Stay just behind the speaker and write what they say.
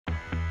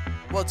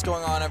What's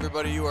going on,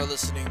 everybody? You are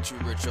listening to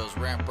Rich O's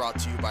Rant, brought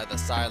to you by the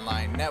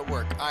Sideline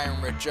Network. I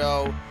am Rich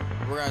O.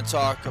 We're going to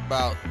talk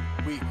about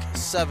Week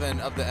 7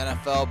 of the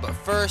NFL, but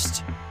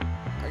first,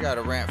 I got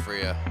a rant for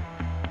you,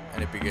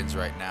 and it begins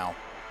right now.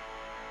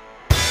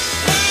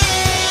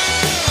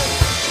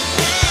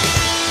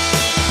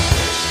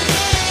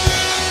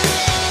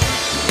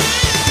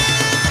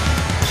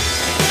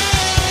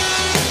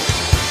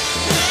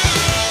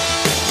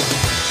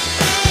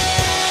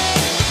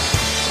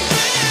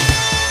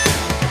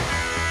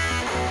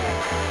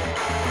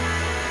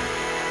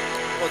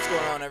 What's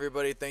going on,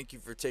 everybody? Thank you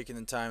for taking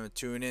the time to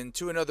tune in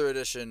to another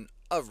edition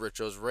of Rich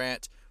O's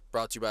Rant,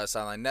 brought to you by the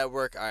Sideline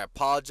Network. I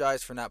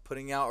apologize for not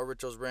putting out a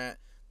Rich O's Rant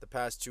the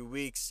past 2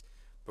 weeks,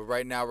 but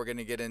right now we're going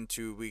to get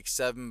into Week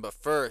 7. But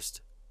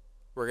first,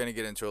 we're going to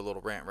get into a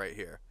little rant right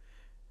here.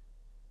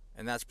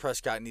 And that's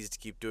Prescott needs to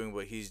keep doing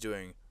what he's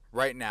doing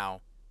right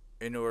now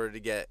in order to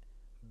get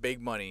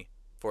big money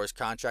for his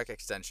contract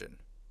extension.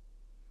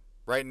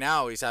 Right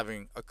now, he's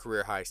having a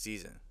career-high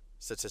season,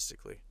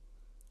 statistically.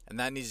 And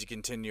that needs to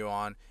continue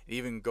on and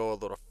even go a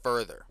little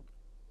further.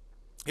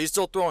 He's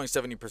still throwing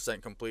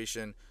 70%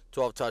 completion,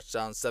 12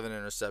 touchdowns, 7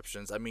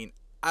 interceptions. I mean,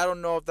 I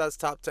don't know if that's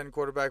top 10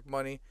 quarterback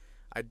money.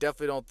 I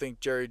definitely don't think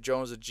Jerry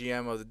Jones, the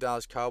GM of the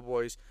Dallas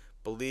Cowboys,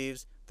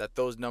 believes that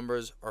those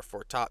numbers are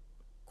for top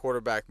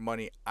quarterback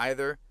money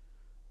either.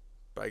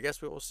 But I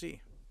guess we will see.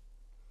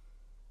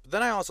 But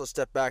then I also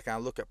step back and I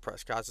look at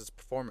Prescott's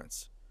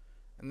performance.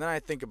 And then I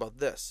think about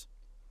this.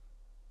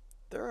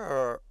 There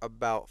are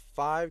about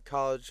 5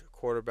 college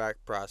quarterback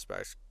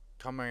prospects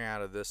coming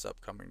out of this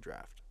upcoming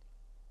draft.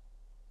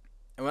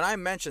 And when I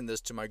mentioned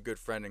this to my good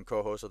friend and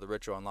co-host of the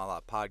Rich O and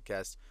Lala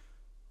podcast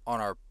on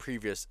our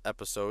previous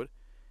episode,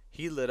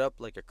 he lit up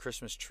like a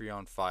Christmas tree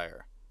on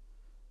fire.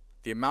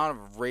 The amount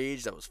of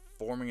rage that was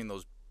forming in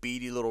those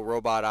beady little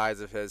robot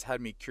eyes of his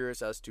had me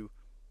curious as to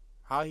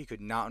how he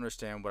could not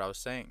understand what I was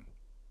saying.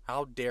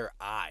 How dare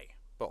I?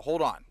 But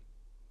hold on.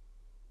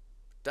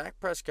 Dak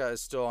Prescott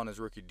is still on his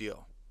rookie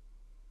deal.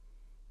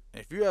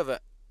 If you have an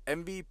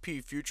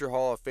MVP future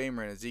Hall of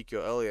Famer in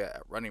Ezekiel Elliott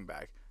at running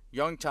back,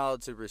 young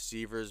talented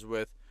receivers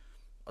with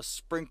a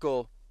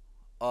sprinkle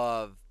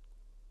of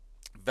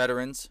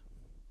veterans,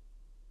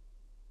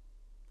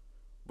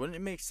 wouldn't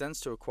it make sense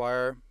to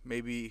acquire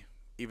maybe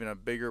even a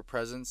bigger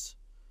presence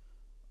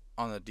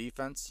on the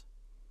defense?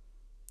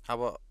 How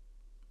about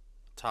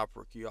top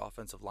rookie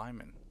offensive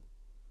lineman?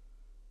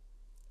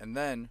 And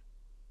then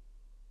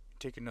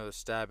take another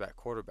stab at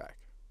quarterback.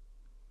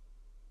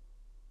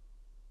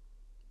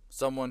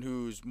 Someone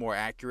who's more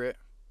accurate,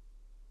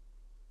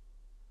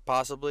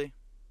 possibly.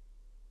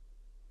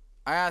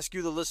 I ask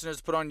you, the listeners,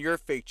 to put on your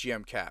fake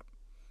GM cap.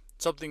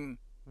 Something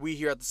we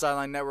here at the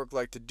Sideline Network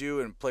like to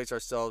do and place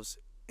ourselves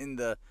in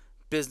the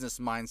business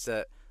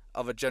mindset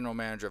of a general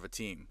manager of a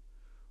team.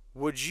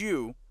 Would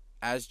you,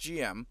 as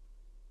GM,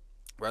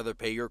 rather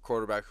pay your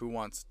quarterback who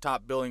wants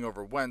top billing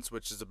over Wentz,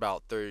 which is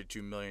about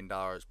 $32 million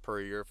per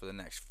year for the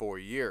next 4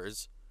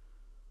 years,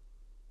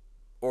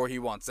 or he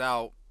wants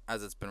out,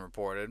 as it's been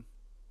reported,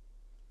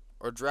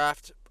 or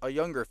draft a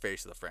younger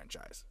face of the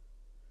franchise?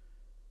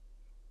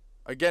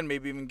 Again,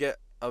 maybe even get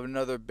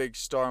another big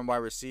star and wide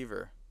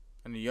receiver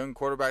and a young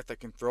quarterback that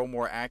can throw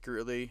more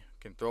accurately,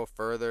 can throw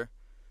further,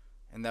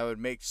 and that would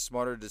make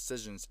smarter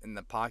decisions in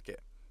the pocket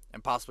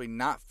and possibly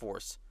not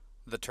force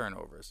the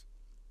turnovers.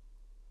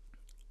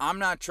 I'm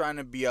not trying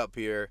to be up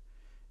here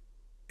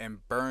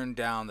and burn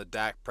down the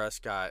Dak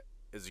Prescott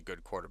is a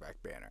good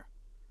quarterback banner.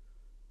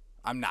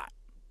 I'm not.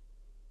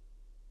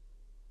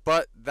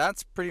 But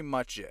that's pretty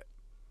much it.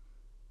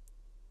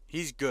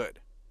 He's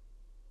good,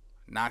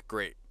 not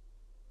great.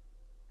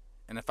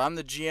 And if I'm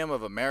the GM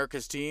of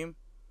America's team,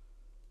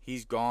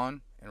 he's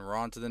gone and we're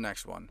on to the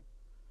next one.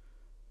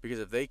 Because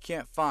if they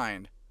can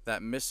find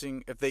that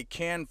missing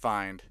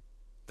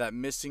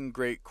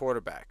great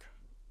quarterback,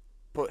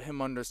 put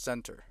him under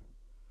center,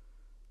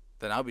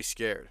 then I'll be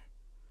scared.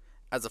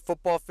 As a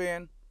football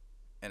fan,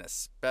 and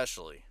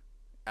especially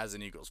as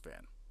an Eagles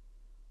fan.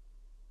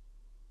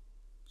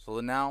 So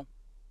now,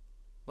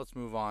 let's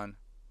move on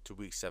to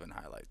Week 7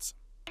 highlights.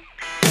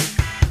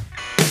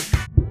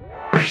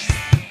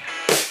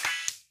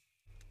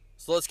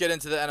 So let's get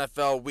into the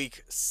NFL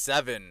Week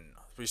 7.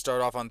 We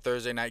start off on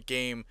Thursday night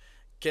game.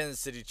 Kansas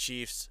City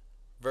Chiefs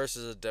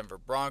versus the Denver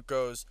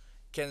Broncos.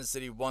 Kansas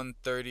City won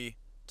 30-6.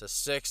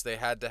 They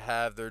had to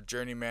have their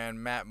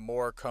journeyman Matt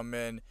Moore come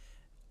in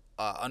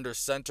under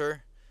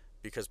center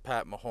because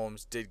Pat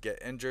Mahomes did get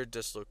injured,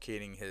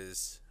 dislocating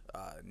his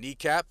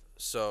kneecap.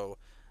 So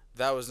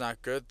that was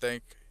not good.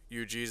 Thank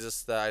you,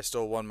 Jesus, that I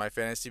still won my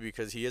fantasy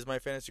because he is my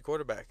fantasy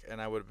quarterback,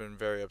 and I would have been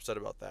very upset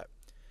about that.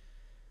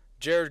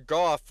 Jared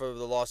Goff of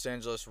the Los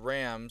Angeles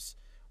Rams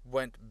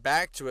went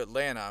back to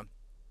Atlanta,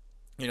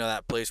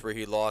 that place where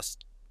he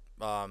lost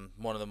one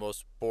of the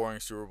most boring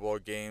Super Bowl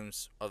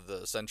games of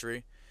the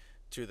century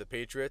to the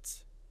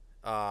Patriots.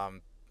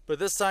 But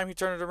this time he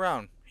turned it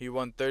around. He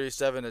won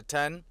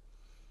 37-10,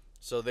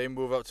 so they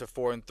move up to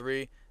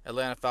 4-3.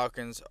 Atlanta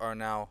Falcons are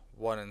now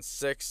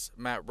 1-6.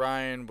 Matt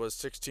Ryan was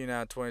 16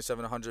 out of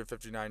 27,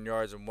 159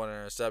 yards and one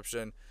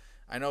interception.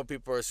 I know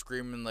people are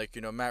screaming like,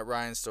 Matt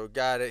Ryan still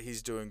got it.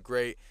 He's doing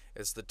great.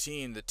 It's the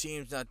team. The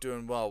team's not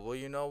doing well. Well,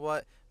 you know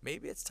what?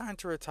 Maybe it's time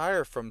to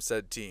retire from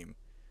said team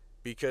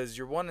because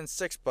you're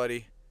 1-6,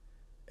 buddy,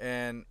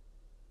 and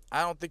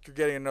I don't think you're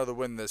getting another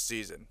win this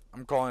season.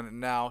 I'm calling it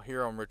now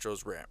here on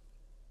Richo's Rant.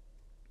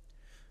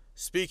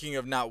 Speaking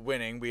of not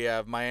winning, we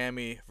have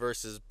Miami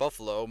versus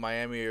Buffalo.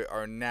 Miami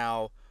are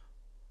now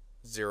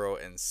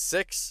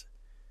 0-6.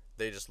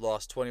 They just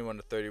lost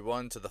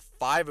 21-31 to the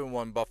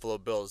 5-1 Buffalo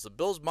Bills. The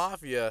Bills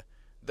Mafia,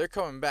 they're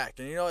coming back.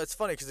 And it's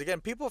funny because again,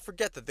 people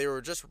forget that they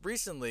were just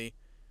recently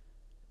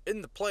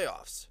in the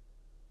playoffs.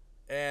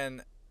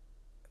 And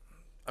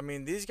I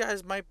mean, these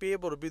guys might be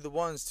able to be the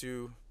ones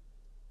to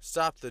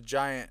stop the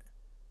giant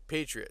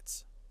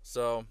Patriots.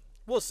 So,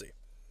 we'll see.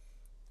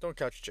 Don't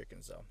couch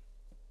chickens though.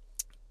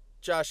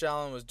 Josh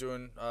Allen was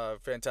doing a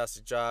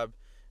fantastic job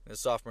in his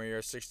sophomore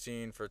year,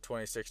 16 for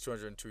 26,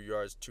 202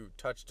 yards, 2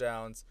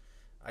 touchdowns.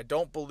 I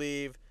don't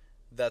believe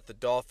that the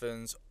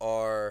Dolphins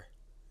are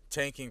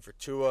tanking for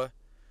Tua.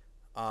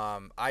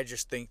 I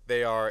just think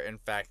they are, in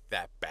fact,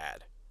 that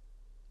bad.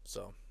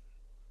 So,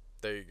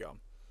 there you go.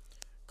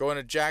 Going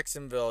to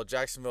Jacksonville.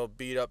 Jacksonville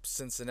beat up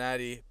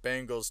Cincinnati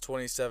Bengals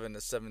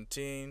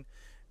 27-17.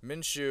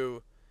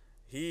 Minshew,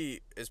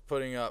 he is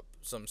putting up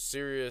some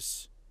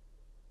serious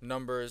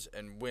numbers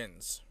and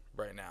wins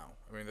right now.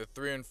 I mean, they're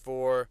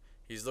 3-4.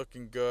 He's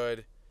looking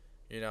good.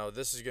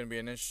 This is going to be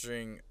an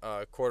interesting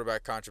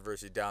quarterback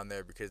controversy down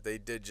there because they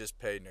did just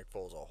pay Nick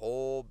Foles a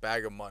whole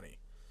bag of money.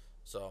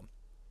 So,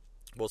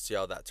 we'll see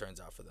how that turns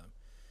out for them.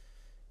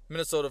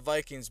 Minnesota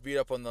Vikings beat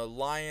up on the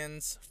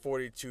Lions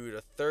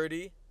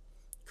 42-30.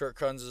 Kirk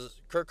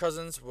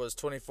Cousins was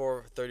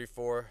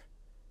 24-34,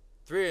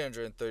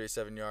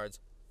 337 yards,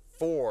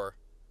 4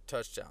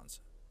 touchdowns.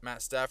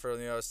 Matt Stafford on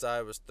the other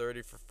side was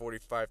 30 for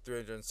 45,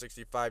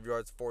 365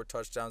 yards, 4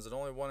 touchdowns, and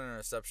only 1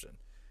 interception.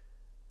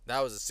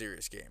 That was a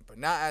serious game, but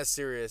not as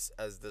serious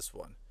as this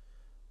one.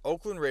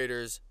 Oakland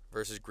Raiders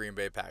versus Green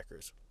Bay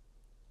Packers.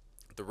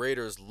 The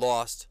Raiders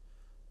lost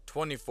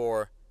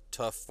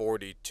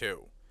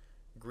 24-42.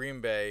 Green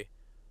Bay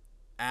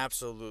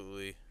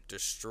absolutely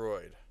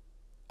destroyed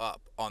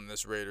up on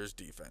this Raiders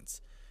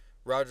defense.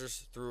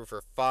 Rodgers threw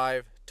for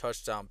 5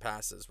 touchdown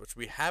passes, which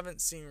we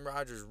haven't seen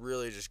Rodgers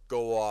really just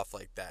go off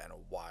like that in a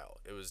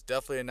while. It was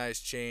definitely a nice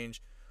change.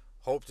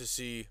 Hope to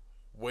see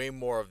way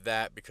more of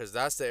that because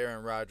that's the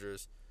Aaron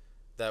Rodgers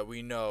that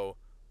we know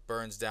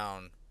burns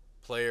down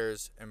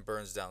players and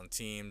burns down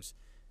teams,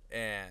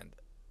 and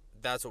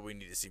that's what we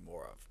need to see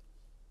more of.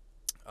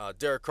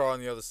 Derek Carr on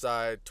the other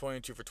side,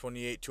 22 for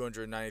 28,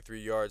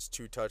 293 yards,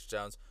 2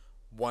 touchdowns,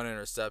 1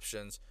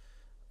 interceptions.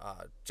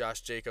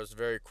 Josh Jacobs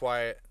very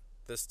quiet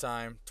this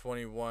time,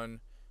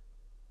 21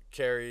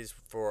 carries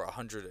for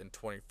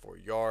 124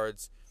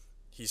 yards.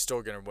 He's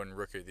still going to win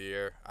Rookie of the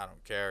Year. I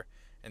don't care.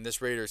 And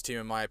this Raiders team,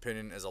 in my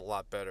opinion, is a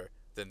lot better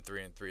than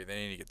 3-3. They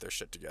need to get their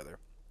shit together.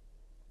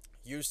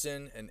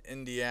 Houston and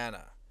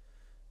Indiana.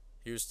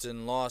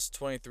 Houston lost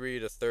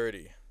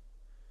 23-30.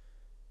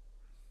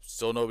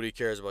 Still nobody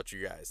cares about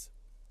you guys.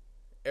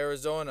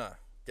 Arizona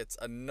gets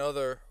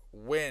another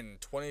win,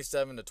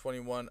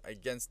 27-21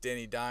 against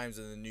Danny Dimes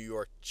and the New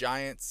York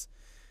Giants.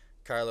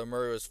 Kyler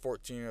Murray was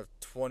 14 of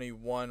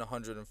 21,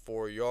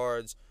 104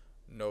 yards,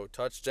 no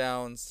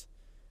touchdowns.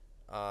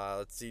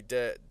 Let's see,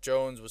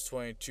 Jones was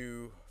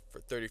 22 for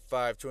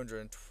 35,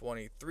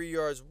 223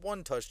 yards,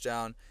 1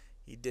 touchdown.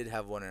 He did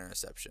have 1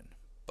 interception,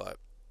 but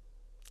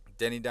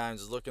Danny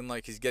Dimes is looking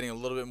like he's getting a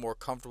little bit more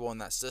comfortable in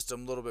that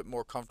system, a little bit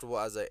more comfortable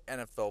as an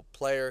NFL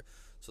player,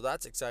 so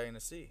that's exciting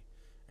to see.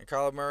 And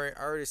Kyler Murray,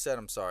 I already said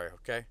I'm sorry,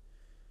 okay?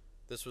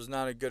 This was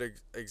not a good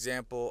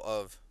example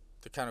of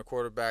the kind of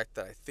quarterback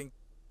that I think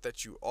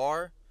that you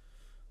are.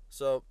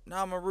 So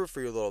now I'm going to root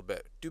for you a little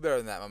bit. Do better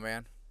than that, my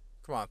man.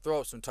 Come on, throw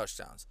up some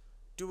touchdowns.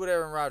 Do what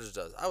Aaron Rodgers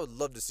does. I would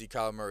love to see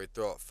Kyler Murray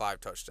throw up 5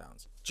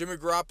 touchdowns. Jimmy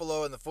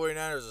Garoppolo and the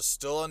 49ers are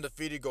still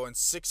undefeated, going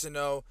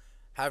 6-0,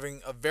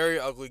 having a very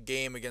ugly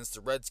game against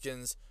the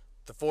Redskins.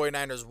 The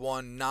 49ers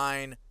won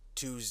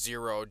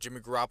 9-0. Jimmy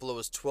Garoppolo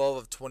was 12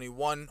 of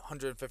 21,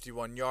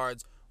 151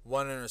 yards,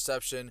 1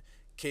 interception.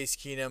 Case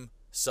Keenum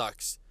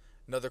sucks.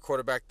 Another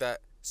quarterback that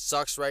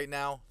sucks right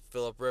now,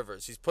 Phillip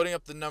Rivers. He's putting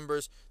up the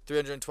numbers,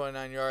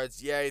 329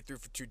 yards. Yeah, he threw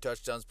for 2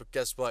 touchdowns, but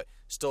guess what?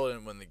 Still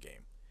didn't win the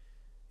game.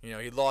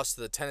 He lost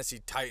to the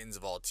Tennessee Titans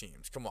of all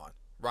teams. Come on.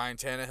 Ryan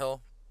Tannehill?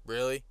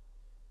 Really?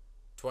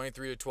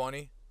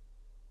 23-20?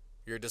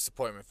 You're a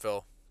disappointment,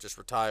 Phil. Just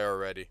retire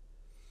already.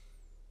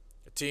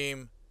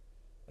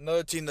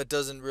 Another team that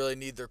doesn't really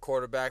need their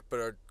quarterback,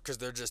 but because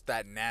they're just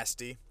that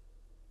nasty,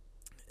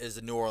 is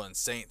the New Orleans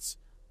Saints.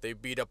 They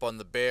beat up on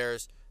the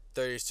Bears,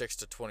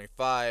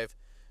 36-25.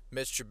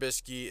 Mitch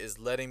Trubisky is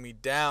letting me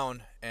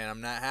down, and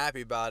I'm not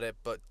happy about it.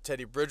 But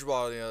Teddy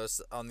Bridgewater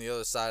on the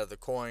other side of the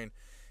coin,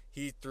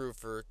 he threw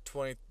for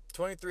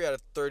 23 out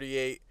of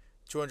 38,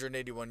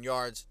 281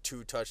 yards,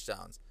 2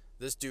 touchdowns.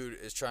 This dude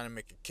is trying to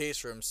make a case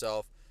for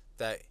himself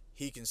that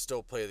he can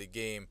still play the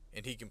game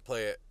and he can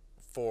play it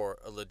for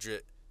a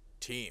legit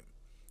team.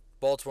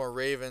 Baltimore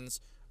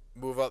Ravens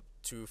move up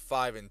to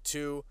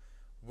 5-2,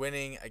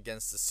 winning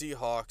against the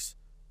Seahawks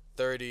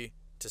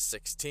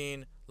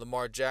 30-16.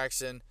 Lamar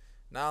Jackson,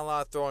 not a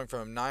lot of throwing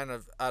from him,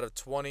 out of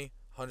 20,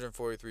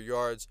 143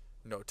 yards,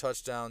 no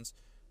touchdowns.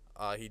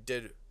 He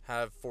did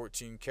have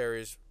 14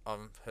 carries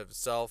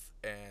himself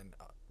and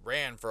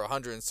ran for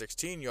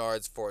 116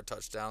 yards for a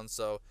touchdown,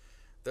 so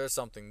there's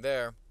something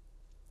there.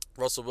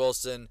 Russell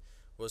Wilson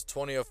was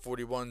 20 of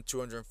 41,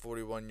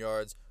 241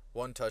 yards,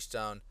 one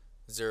touchdown,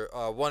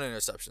 one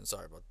interception.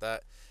 Sorry about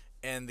that.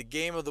 And the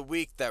game of the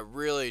week that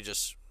really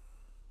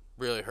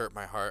hurt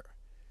my heart.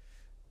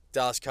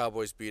 Dallas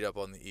Cowboys beat up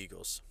on the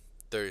Eagles,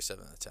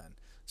 37-10.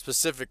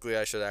 Specifically,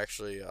 I should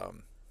actually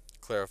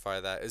clarify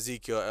that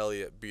Ezekiel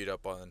Elliott beat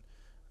up on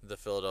the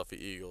Philadelphia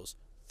Eagles,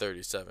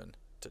 37-10.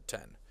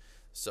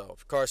 So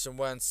Carson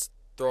Wentz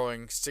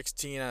throwing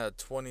 16 out of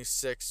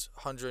 26,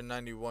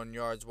 191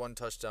 yards, one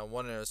touchdown,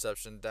 one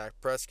interception. Dak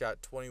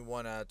Prescott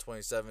 21 out of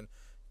 27,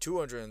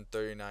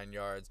 239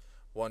 yards,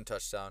 one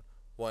touchdown,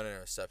 one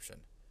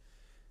interception.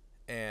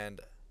 And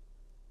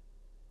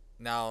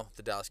now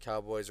the Dallas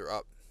Cowboys are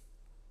up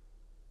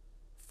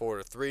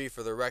 4-3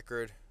 for the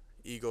record.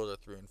 Eagles are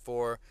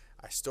 3-4.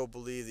 I still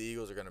believe the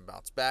Eagles are going to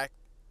bounce back.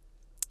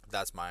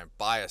 That's my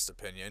biased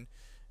opinion.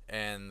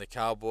 And the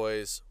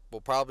Cowboys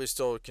will probably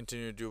still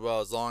continue to do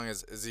well as long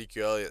as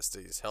Ezekiel Elliott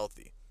stays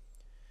healthy.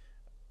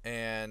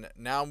 And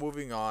now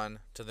moving on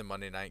to the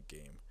Monday night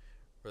game,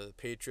 where the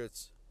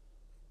Patriots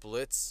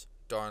blitz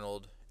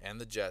Darnold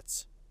and the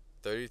Jets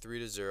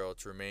 33-0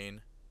 to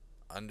remain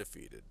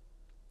undefeated.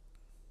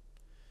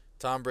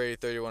 Tom Brady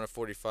 31 of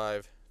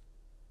 45,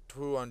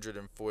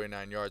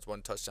 249 yards,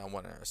 one touchdown,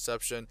 one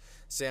interception.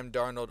 Sam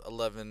Darnold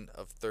 11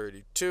 of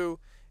 32,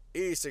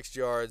 86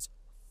 yards,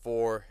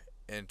 four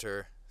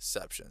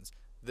interceptions.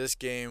 This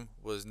game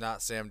was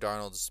not Sam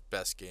Darnold's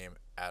best game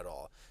at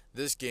all.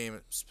 This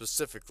game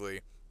specifically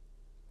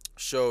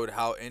showed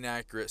how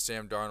inaccurate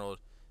Sam Darnold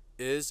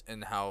is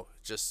and how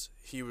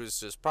he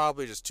was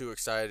probably too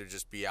excited to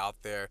just be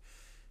out there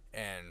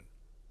and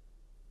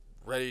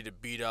ready to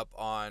beat up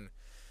on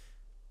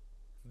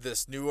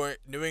this New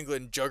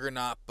England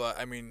juggernaut. But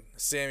I mean,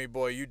 Sammy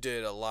boy, you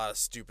did a lot of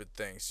stupid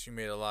things. You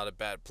made a lot of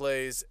bad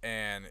plays,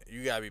 and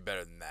you gotta be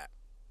better than that.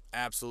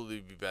 Absolutely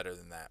be better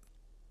than that.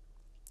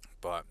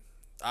 But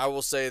I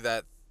will say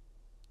that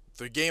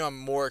the game I'm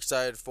more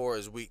excited for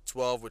is Week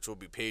 12, which will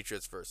be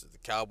Patriots versus the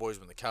Cowboys,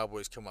 when the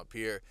Cowboys come up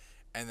here,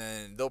 and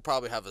then they'll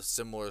probably have a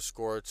similar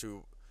score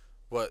to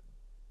what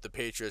the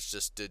Patriots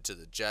just did to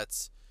the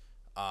Jets,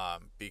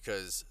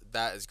 because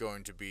that is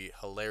going to be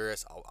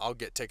hilarious. I'll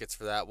get tickets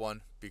for that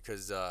one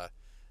because,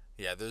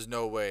 there's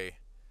no way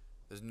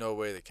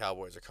the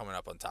Cowboys are coming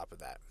up on top of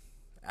that.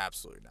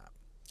 Absolutely not.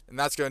 And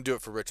that's going to do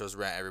it for Richo's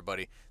Rant,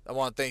 everybody. I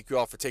want to thank you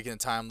all for taking the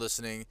time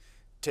listening,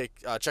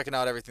 checking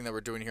out everything that we're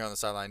doing here on the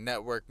Sideline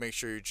Network. Make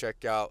sure you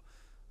check out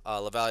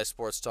LaValle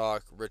Sports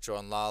Talk, Richo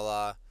and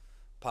Lala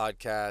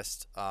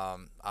podcast.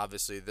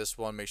 Obviously, this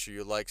one, make sure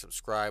you like,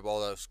 subscribe,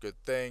 all those good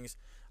things.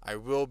 I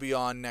will be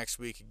on next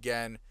week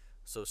again,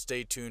 so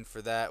stay tuned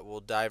for that.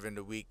 We'll dive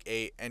into Week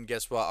 8, and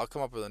guess what? I'll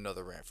come up with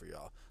another rant for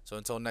y'all. So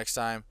until next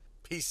time,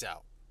 peace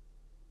out.